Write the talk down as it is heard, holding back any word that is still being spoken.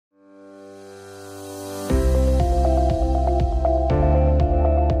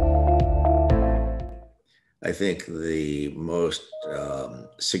I think the most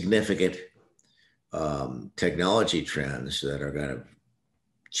significant technology trends that are kind of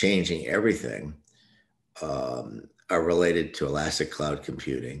changing everything are related to elastic cloud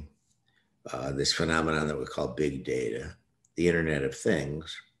computing, this phenomenon that we call big data, the Internet of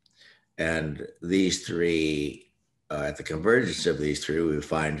Things. And these three, at the convergence of these three, we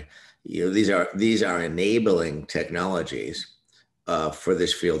find these are enabling technologies for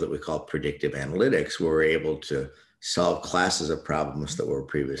this field that we call predictive analytics, where we're able to solve classes of problems that were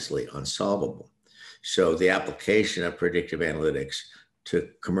previously unsolvable. So the application of predictive analytics to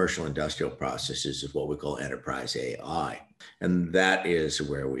commercial industrial processes is what we call enterprise AI. And that is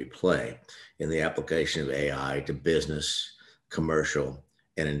where we play in the application of AI to business, commercial,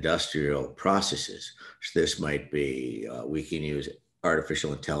 and industrial processes. So this might be, we can use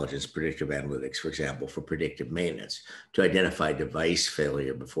artificial intelligence, predictive analytics, for example, for predictive maintenance to identify device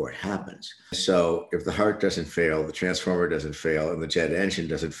failure before it happens. So if the heart doesn't fail, the transformer doesn't fail, and the jet engine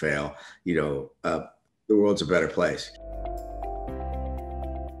doesn't fail, the world's a better place.